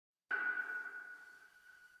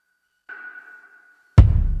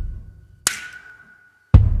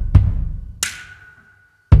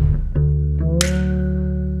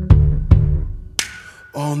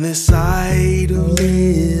On this side of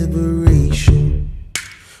liberation,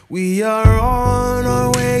 we are on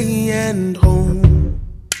our way and home.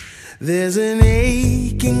 There's an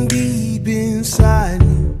aching deep inside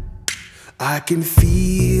me, I can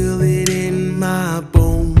feel it in my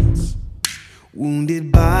bones.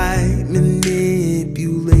 Wounded by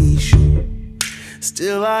manipulation,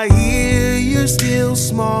 still I hear your still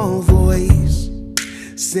small voice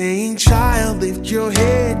saying, child, lift your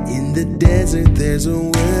head. In the desert there's a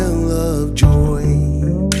well of joy.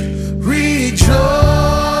 Rejoice,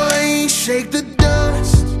 shake the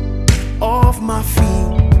dust off my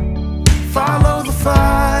feet, follow the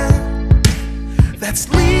fire that's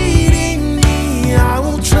leading me. I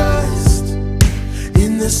will trust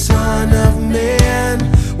in the Son of Man.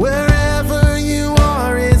 Wherever you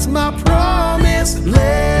are, it's my promised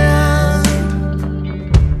land.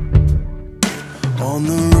 On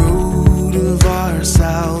the road of our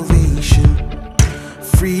salvation,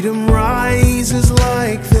 freedom rises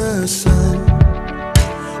like the sun.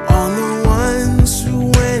 On the ones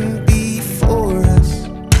who went before us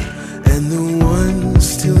and the ones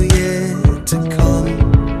still yet to come,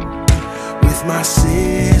 with my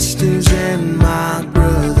sisters and my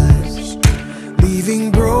brothers,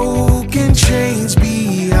 leaving broken chains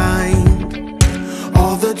behind.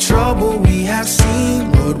 All the trouble we have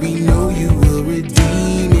seen, Lord, we know you will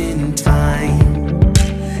redeem in time.